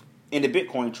 million in the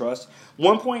Bitcoin Trust,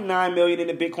 1.9 million in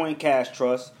the Bitcoin Cash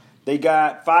Trust. They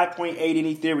got 5.8 in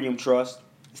Ethereum Trust,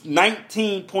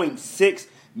 $19.6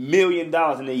 million in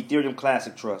the Ethereum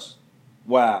Classic Trust.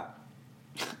 Wow.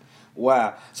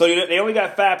 Wow. So they only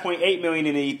got 5.8 million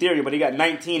in the Ethereum, but they got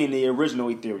 19 in the original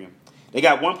Ethereum. They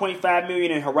got 1.5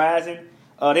 million in Horizon.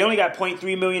 They only got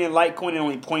 0.3 million in Litecoin and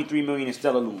only 0.3 million in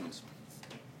Stellar Lumens.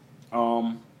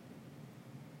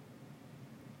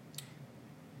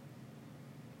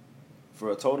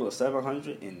 For a total of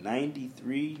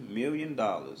 $793 million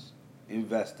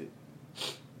invested.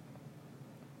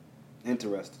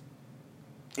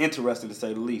 Interesting to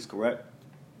say the least, correct?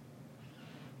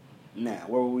 Now,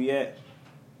 where were we at?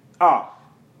 Oh,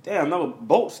 damn, another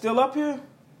Bolt still up here?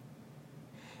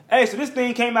 Hey, so this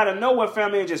thing came out of nowhere,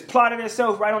 family, and just plotted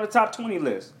itself right on the top 20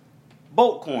 list.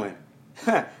 Bolt coin.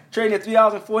 Trading at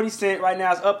 $3.40 right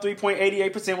now. It's up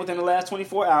 3.88% within the last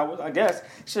 24 hours. I guess.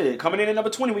 Shit. Coming in at number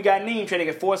 20, we got Neem trading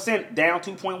at 4 cents, down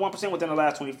 2.1% within the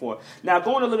last 24. Now,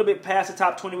 going a little bit past the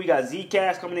top 20, we got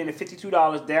Zcash coming in at $52,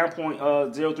 down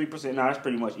 0.03%. Now, that's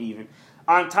pretty much even.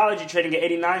 Ontology trading at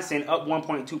 89 cents, up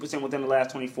 1.2% within the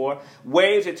last 24.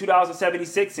 Waves at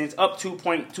 $2.76, up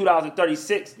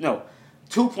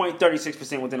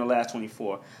 2.36% within the last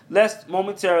 24. Let's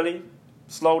momentarily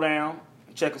slow down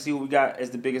and check and see who we got as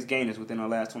the biggest gainers within the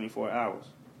last 24 hours.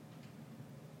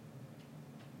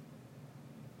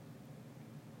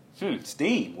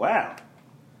 Steam, wow.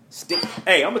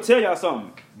 Hey, I'm going to tell y'all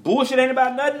something. Bullshit ain't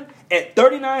about nothing. At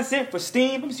 39 cents for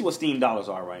Steam, let me see what Steam dollars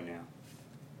are right now.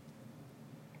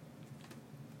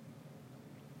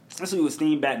 Let's see what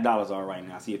Steam back dollars are right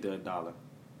now. See if they're $1.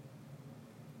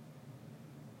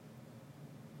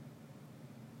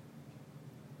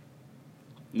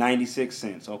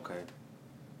 $0.96. Okay.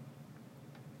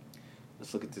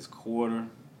 Let's look at this quarter.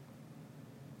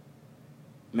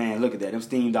 Man, look at that. Them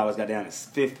Steam dollars got down to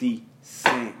 50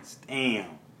 cents. Damn.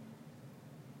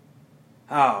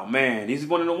 Oh, man. These is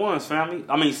one of the ones, family.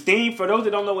 I mean, Steam, for those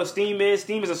that don't know what Steam is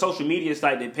a social media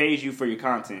site that pays you for your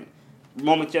content.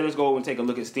 Momentarily, let's go over and take a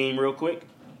look at Steam real quick.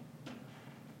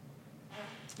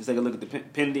 Let's take a look at the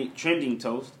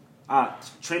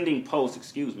trending post,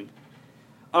 excuse me.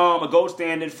 A gold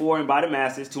standard for and by the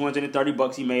masses,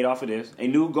 $230 he made off of this. A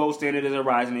new gold standard is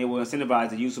arising. They will incentivize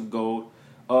the use of gold.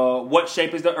 What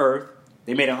shape is the earth?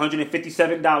 They made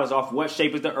 $157 off what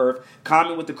shape is the earth.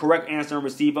 Comment with the correct answer and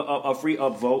receive a free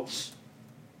upvote.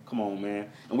 Come on, man.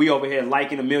 And we over here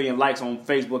liking 1 million likes on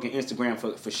Facebook and Instagram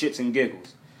for shits and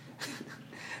giggles.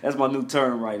 That's my new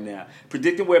term right now.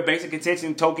 Predicting where basic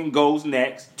attention token goes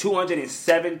next.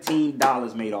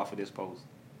 $217 made off of this post.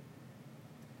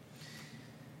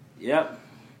 Yep.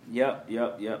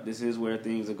 This is where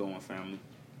things are going, family.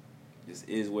 This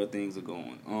is where things are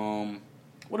going.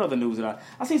 What other news did I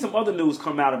seen some other news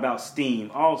come out about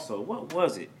Steam also. What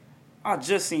was it? I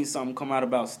just seen something come out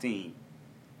about Steam.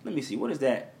 Let me see. What is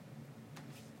that?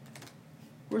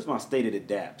 Where's my state of the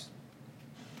dApps?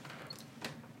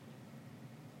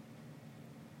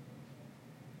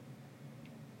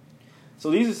 So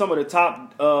these are some of the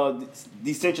top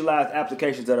decentralized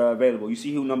applications that are available. You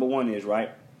see who number one is,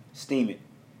 right? Steemit.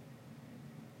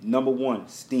 Number one,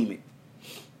 Steemit.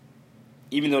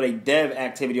 Even though they dev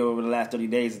activity over the last 30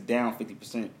 days is down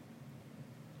 50%.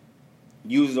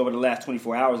 Users over the last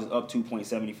 24 hours is up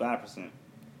 2.75%.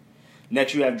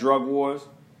 Next, you have Drug Wars.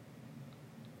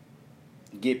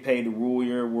 Get paid to rule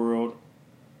your world.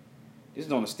 This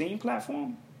is on the Steam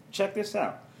platform. Check this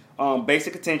out.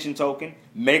 Basic attention token.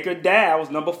 MakerDAO is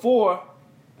number 4.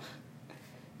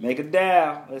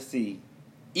 MakerDAO. Let's see.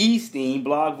 eSteam,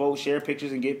 blog, vote, share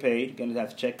pictures, and get paid. You're going to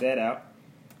have to check that out.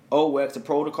 OX, a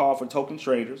protocol for token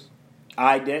traders.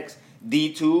 IDEX.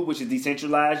 DTube, which is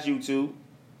decentralized YouTube.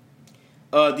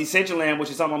 Decentraland, which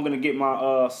is something I'm going to get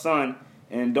my son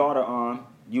and daughter on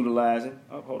utilizing.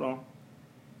 Oh, hold on.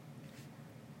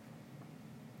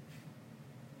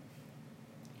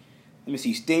 Let me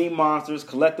see. Steam Monsters,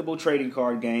 collectible trading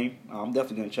card game. I'm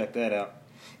definitely going to check that out.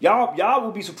 Y'all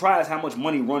will be surprised how much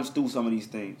money runs through some of these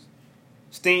things.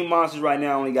 Steam Monsters right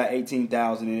now only got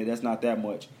 18,000 in it. That's not that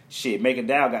much. Shit,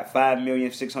 MakerDAO got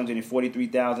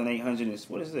 5,643,800.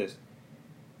 What is this?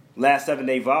 Last 7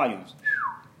 day volumes.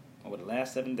 Over the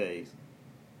last 7 days.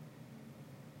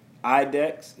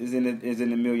 IDEX is in the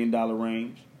 $1 million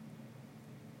range.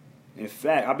 In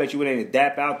fact, I bet you it ain't a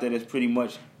DApp out there that's pretty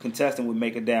much contesting with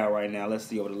MakerDAO right now. Let's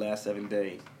see over the last 7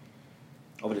 days.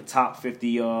 Over the top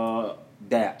 50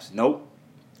 DApps. Nope.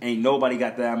 Ain't nobody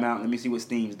got that amount. Let me see what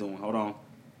Steam's doing. Hold on.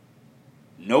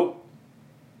 Nope.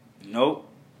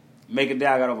 MakerDAO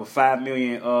got over 5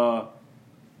 million. Let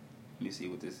me see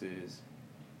what this is.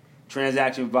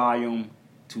 Transaction volume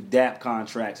to DApp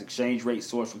contracts. Exchange rate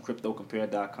source from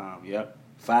CryptoCompare.com. Yep.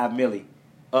 5 milli.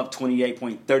 Up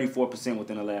 28.34%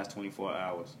 within the last 24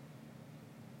 hours.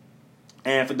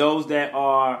 And for those that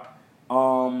are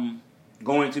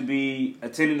going to be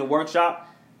attending the workshop,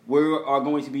 we are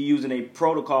going to be using a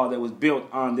protocol that was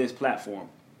built on this platform.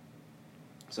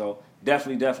 So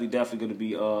definitely going to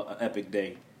be an epic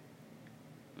day.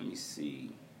 Let me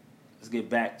see. Let's get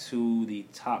back to the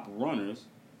top runners.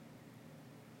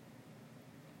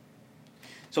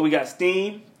 So we got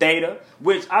Steam, Theta,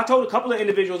 which I told a couple of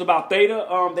individuals about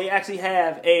Theta. They actually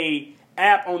have a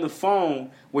app on the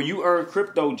phone where you earn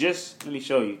crypto. Just let me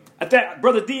show you.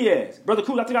 Brother Diaz, Brother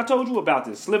Cool, I think I told you about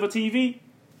this. Sliver TV.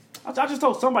 I just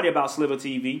told somebody about Sliver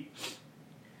TV.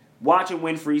 Watch and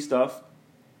win free stuff.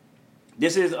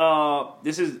 This is a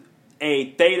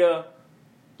Theta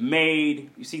made.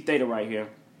 You see Theta right here.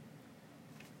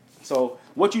 So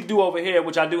what you do over here,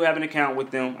 which I do have an account with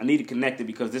them. I need to connect it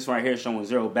because this right here is showing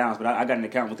 0 balance, but I got an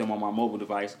account with them on my mobile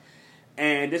device.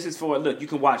 And this is for, look, you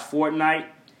can watch Fortnite,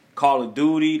 Call of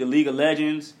Duty, the League of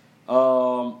Legends,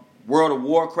 World of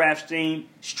Warcraft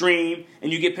stream,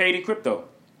 and you get paid in crypto.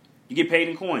 You get paid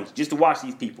in coins just to watch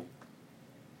these people.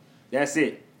 That's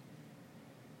it.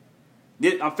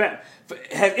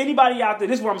 Has anybody out there,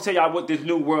 this is what I'm going to tell y'all what this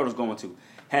new world is going to.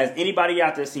 Has anybody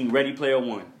out there seen Ready Player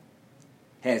One?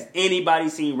 Has anybody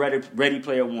seen Ready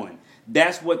Player One?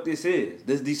 That's what this is.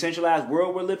 This decentralized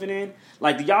world we're living in.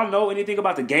 Like, do y'all know anything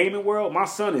about the gaming world? My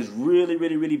son is really,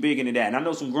 really, really big into that. And I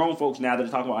know some grown folks now that are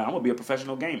talking about, I'm going to be a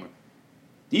professional gamer.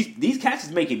 These cats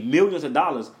is making millions of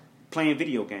dollars playing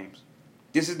video games.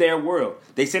 This is their world.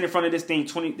 They sit in front of this thing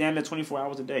damn near 24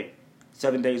 hours a day,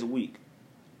 7 days a week.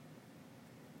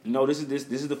 You know, this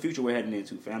is the future we're heading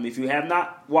into, family. If you have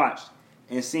not watched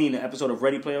and seen the episode of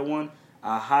Ready Player One,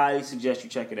 I highly suggest you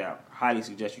check it out. Highly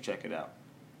suggest you check it out.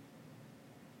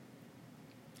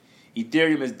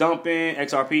 Ethereum is dumping.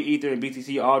 XRP, Ether, and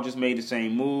BTC all just made the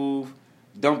same move.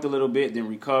 Dumped a little bit, then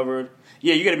recovered.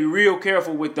 Yeah, you got to be real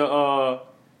careful with the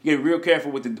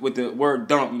with the word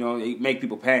dump. You know, it make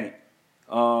people panic.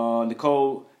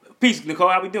 Nicole, peace, Nicole.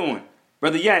 How we doing,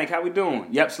 brother Yannick? How we doing?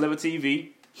 Yep, Sliver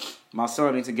TV. My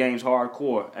son into games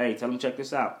hardcore. Hey, tell him check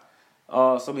this out.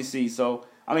 So let me see. So,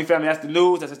 I mean, family, that's the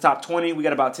news. That's the top 20. We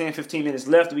got about 10, 15 minutes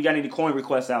left. Do we got any coin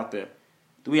requests out there?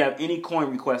 Do we have any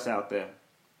coin requests out there?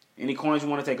 Any coins you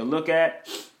want to take a look at?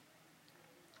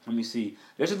 Let me see.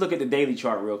 Let's just look at the daily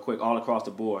chart real quick all across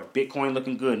the board. Bitcoin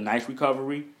looking good. Nice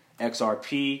recovery.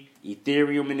 XRP.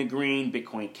 Ethereum in the green.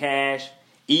 Bitcoin Cash.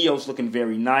 EOS looking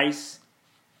very nice.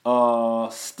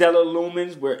 Stellar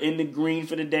Lumens, we're in the green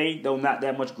for the day, though not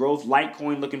that much growth.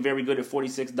 Litecoin looking very good at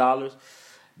 $46.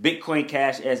 Bitcoin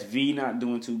Cash SV not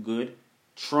doing too good.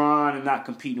 Tron not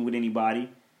competing with anybody.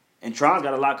 And Tron's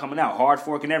got a lot coming out. Hard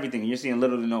fork and everything. And you're seeing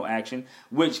little to no action,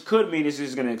 which could mean it's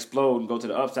just going to explode and go to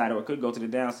the upside, or it could go to the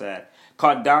downside.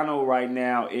 Cardano right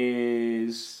now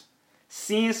is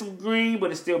seeing some green,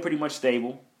 but it's still pretty much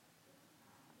stable.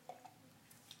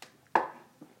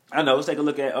 I know. Let's take a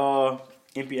look at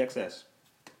MPXS.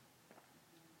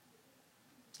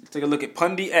 Let's take a look at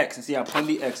Pundi X and see how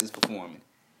Pundi X is performing.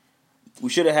 We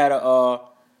should have had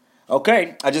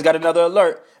okay, I just got another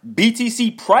alert.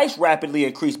 BTC price rapidly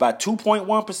increased by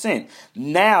 2.1%.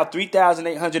 Now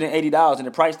 $3,880, and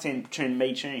the price trend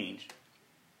may change.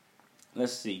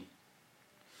 Let's see.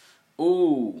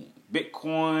 Ooh,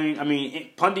 Bitcoin,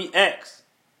 Pundi X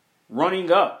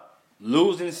running up,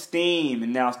 losing steam,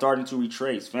 and now starting to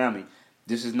retrace. Family,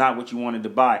 this is not what you wanted to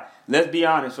buy. Let's be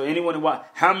honest. For anyone who bought,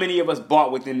 how many of us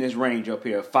bought within this range up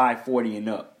here, 540 and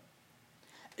up?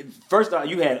 First off,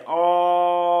 you had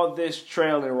all this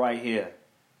trailing right here.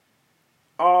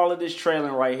 All of this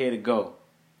trailing right here to go.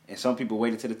 And some people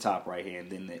waited to the top right here,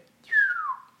 and then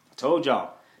I told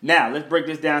y'all. Now, let's break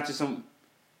this down to some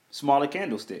smaller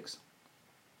candlesticks.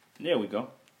 There we go.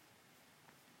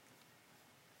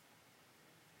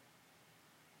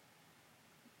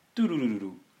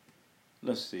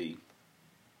 Let's see.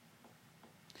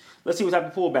 Let's see what type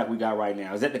of pullback we got right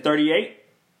now. Is that the 38?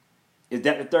 Is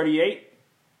that the 38?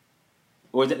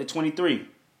 Or is that the 23?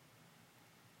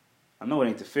 I know it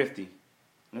ain't the 50.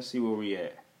 Let's see where we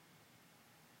at.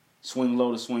 Swing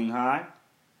low to swing high.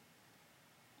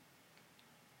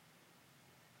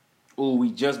 Ooh,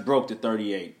 we just broke the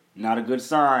 38. Not a good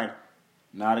sign.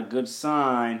 Not a good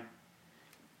sign.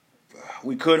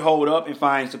 We could hold up and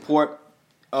find support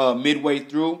midway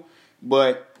through,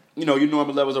 but you know your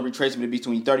normal levels of retracement are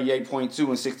between 38.2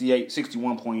 and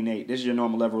 61.8. This is your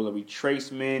normal level of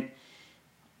retracement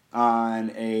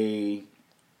on a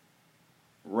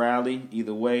rally,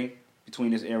 either way,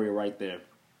 between this area right there.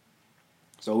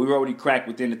 So we've already cracked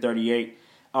within the 38.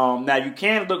 Now you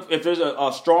can look, if there's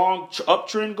a strong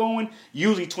uptrend going,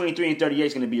 usually 23 and 38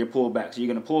 is going to be your pullback. So you're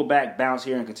going to pull back, bounce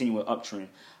here, and continue with uptrend.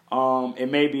 It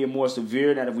may be more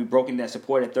severe that if we've broken that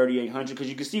support at 3,800, because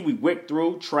you can see we wicked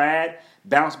through, trad,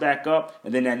 bounced back up,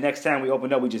 and then that next time we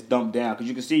opened up, we just dumped down. Because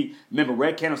you can see, remember,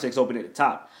 red candlesticks opened at the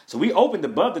top. So we opened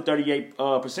above the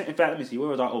 38%. In fact, let me see, where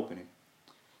was our opening?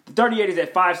 The 38 is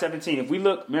at 517. If we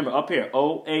look, remember, up here,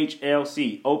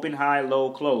 OHLC, open, high,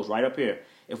 low, close, right up here.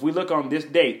 If we look on this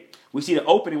date, we see the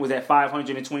opening was at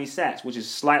 520 sats, which is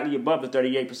slightly above the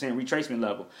 38% retracement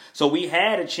level. So we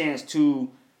had a chance to,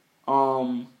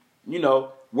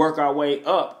 work our way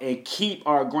up and keep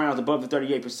our grounds above the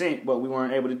 38%, but we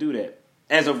weren't able to do that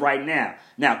as of right now.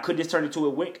 Now, could this turn into a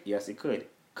wick? Yes, it could.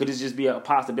 Could this just be a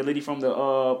possibility from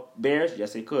the bears?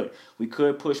 Yes, it could. We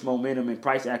could push momentum and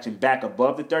price action back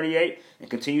above the 38 and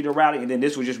continue to rally, and then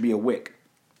this would just be a wick,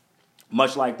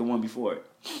 much like the one before it.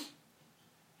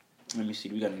 Let me see.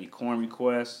 Do we got any coin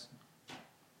requests?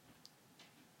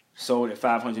 Sold at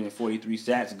 543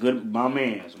 sats. Good, my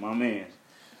man's.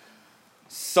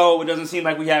 So it doesn't seem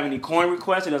like we have any coin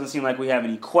requests. It doesn't seem like we have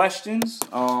any questions.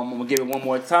 I'm going to give it one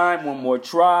more time, one more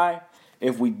try.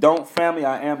 If we don't, family,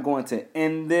 I am going to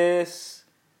end this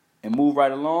and move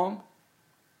right along.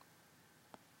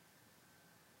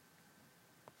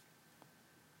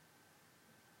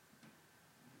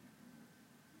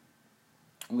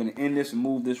 I'm going to end this and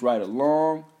move this right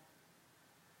along.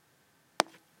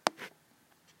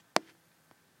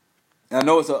 I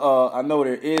know I know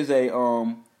there is a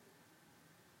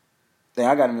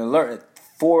I got an alert at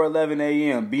 4:11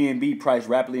 a.m. B&B price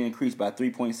rapidly increased by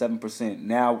 3.7%.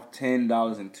 Now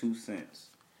 $10.02.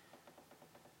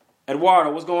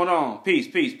 Eduardo, what's going on? Peace.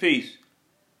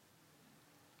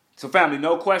 So family,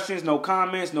 no questions, no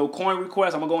comments, no coin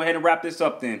requests. I'm gonna go ahead and wrap this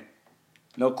up then.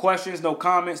 No questions, no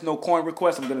comments, no coin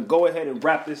requests. I'm gonna go ahead and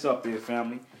wrap this up there,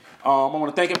 family. I want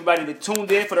to thank everybody that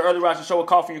tuned in for the Early Rising Show with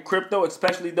Coffee and Crypto,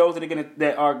 especially those that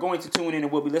are going to tune in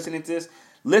and will be listening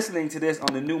to this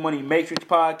on the New Money Matrix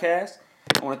podcast.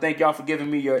 I want to thank y'all for giving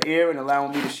me your ear and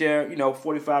allowing me to share,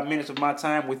 45 minutes of my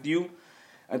time with you.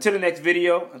 Until the next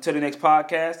video, until the next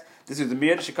podcast, this is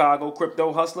Amir, the Chicago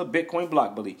Crypto Hustler, Bitcoin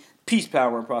Block Bully. Peace,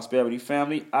 power, and prosperity,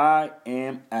 family. I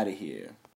am out of here.